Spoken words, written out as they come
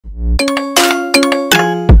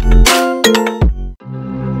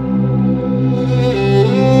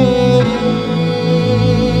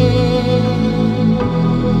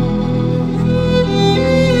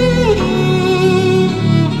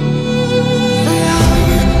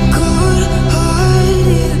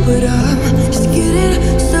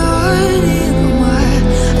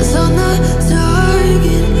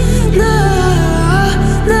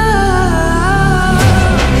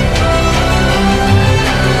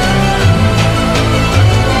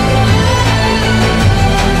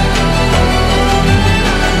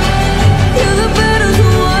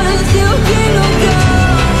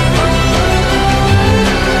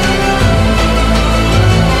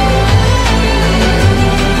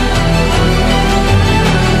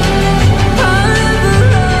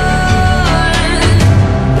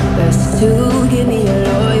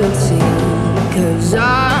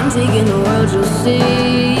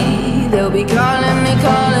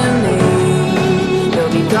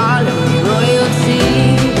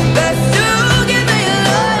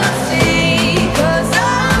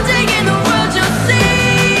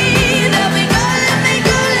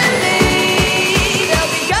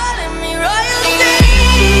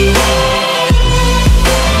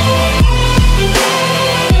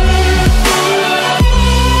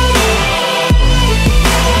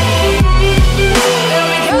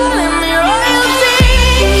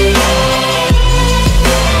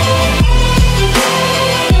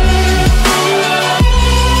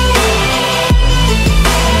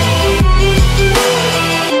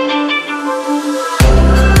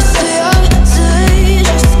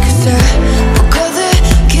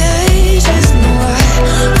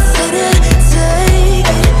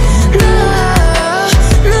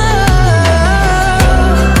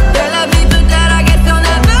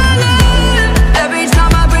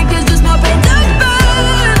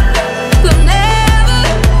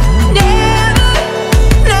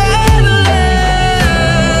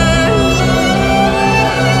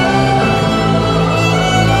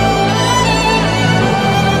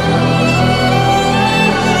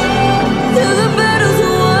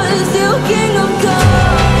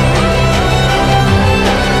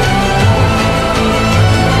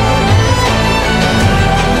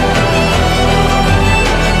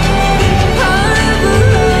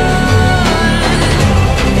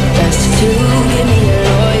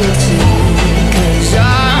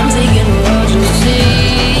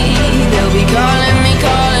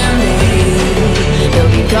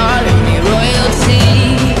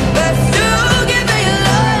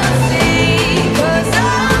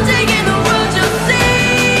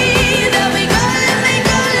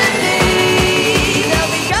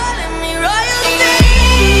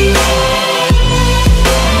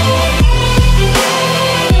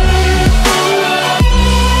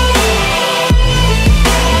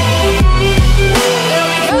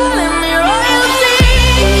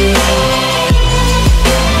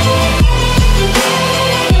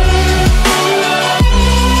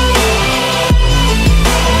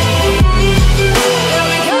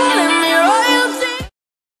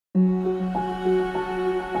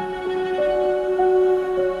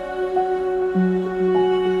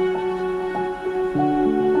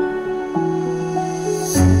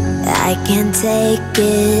I can't take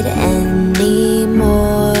it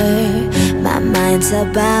anymore. My mind's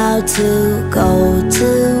about to go to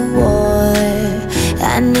war.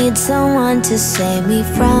 I need someone to save me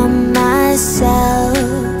from myself,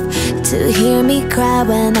 to hear me cry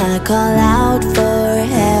when I call out for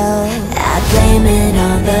help. I blame it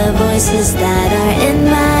on the voices that are in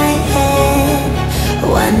my head,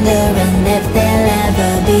 wondering if they'll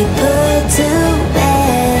ever be put to bed.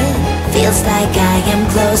 Feels like I am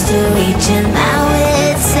close to reaching my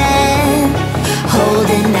wit's end,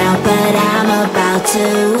 holding out but I'm about to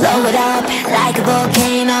blow it up like a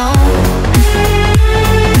volcano.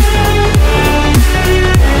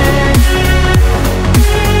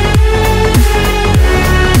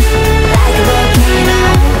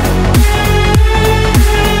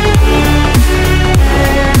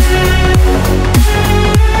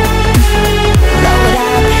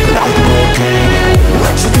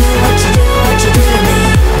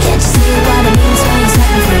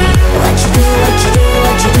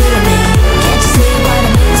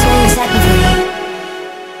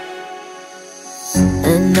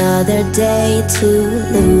 Another day to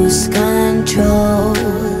lose control.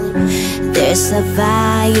 There's a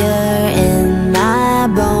fire in my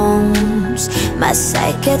bones. My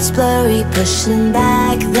sight gets blurry, pushing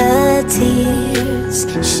back the tears.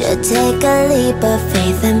 Should take a leap of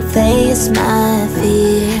faith and face my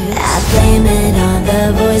fear. I blame it on the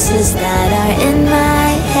voices that are in my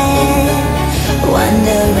head,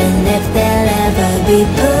 wondering